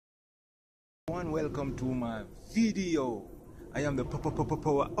Welcome to my video. I am the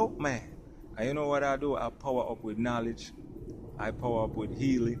power up man. And you know what I do? I power up with knowledge. I power up with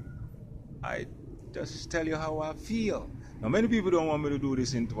healing. I just tell you how I feel. Now many people don't want me to do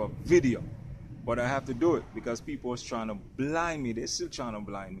this into a video, but I have to do it because people are trying to blind me. They're still trying to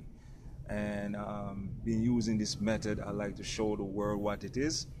blind me. And been using this method. I like to show the world what it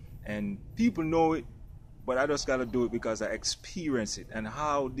is. And people know it, but I just gotta do it because I experience it. And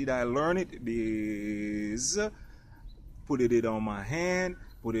how did I learn it? Is put it on my hand,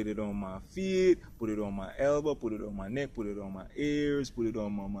 put it on my feet, put it on my elbow, put it on my neck, put it on my ears, put it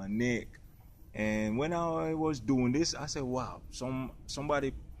on my neck. And when I was doing this, I said, wow,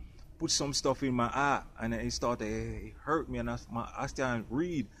 somebody put some stuff in my eye, and it started, it hurt me, and I started to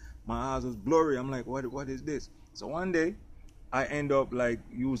read. My eyes was blurry. I'm like, what is this? So one day, I end up like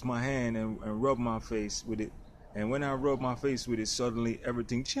use my hand and rub my face with it. And when I rub my face with it, suddenly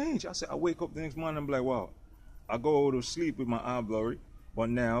everything changed. I wake up the next morning, I'm like, wow. I go to sleep with my eye blurry, but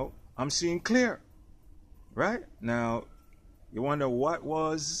now I'm seeing clear. Right? Now, you wonder what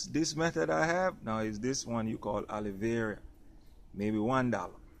was this method I have? Now, is this one you call aloe vera. Maybe $1.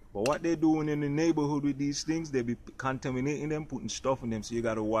 But what they're doing in the neighborhood with these things, they be contaminating them, putting stuff in them. So you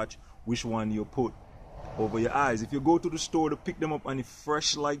got to watch which one you put over your eyes. If you go to the store to pick them up and it's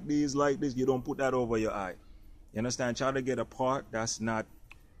fresh like this, you don't put that over your eye. You understand? Try to get a part that's not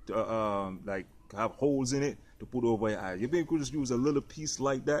like have holes in it to put over your eye. You could just use a little piece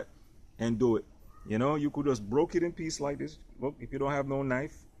like that and do it. You know, you could just broke it in piece like this. Look, if you don't have no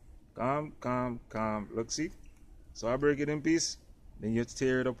knife, calm. Look, see? So I break it in piece, then you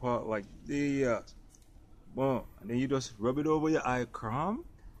tear it apart like this. Boom. And then you just rub it over your eye, calm.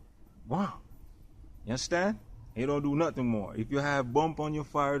 Wow. You understand? You don't do nothing more. If you have bump on your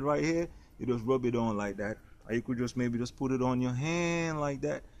forehead right here, you just rub it on like that. Or you could just maybe just put it on your hand like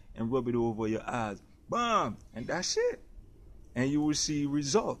that and rub it over your eyes. Bam! And that's it. And you will see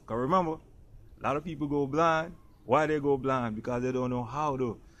result. Because remember, a lot of people go blind. Why they go blind? Because they don't know how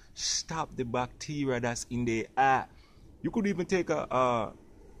to stop the bacteria that's in their eye. You could even take a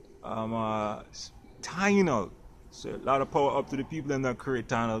Tylenol. So a lot of power up to the people that create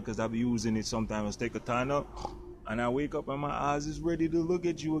Tylenol, because I be using it sometimes. Take a Tylenol and I wake up and my eyes is ready to look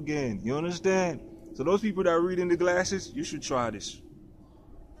at you again. You understand? So those people that are reading the glasses, you should try this.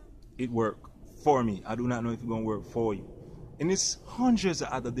 It worked for me. I do not know if it's going to work for you. And it's hundreds of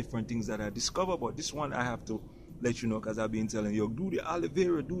other different things that I discovered, but this one I have to let you know because I've been telling you, do the aloe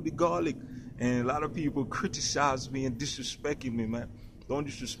vera, do the garlic. And a lot of people criticize me and disrespecting me, man. Don't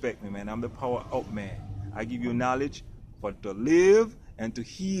disrespect me, man. I'm the power up man. I give you knowledge for to live and to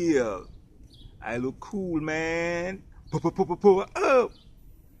heal. I look cool, man. Power up.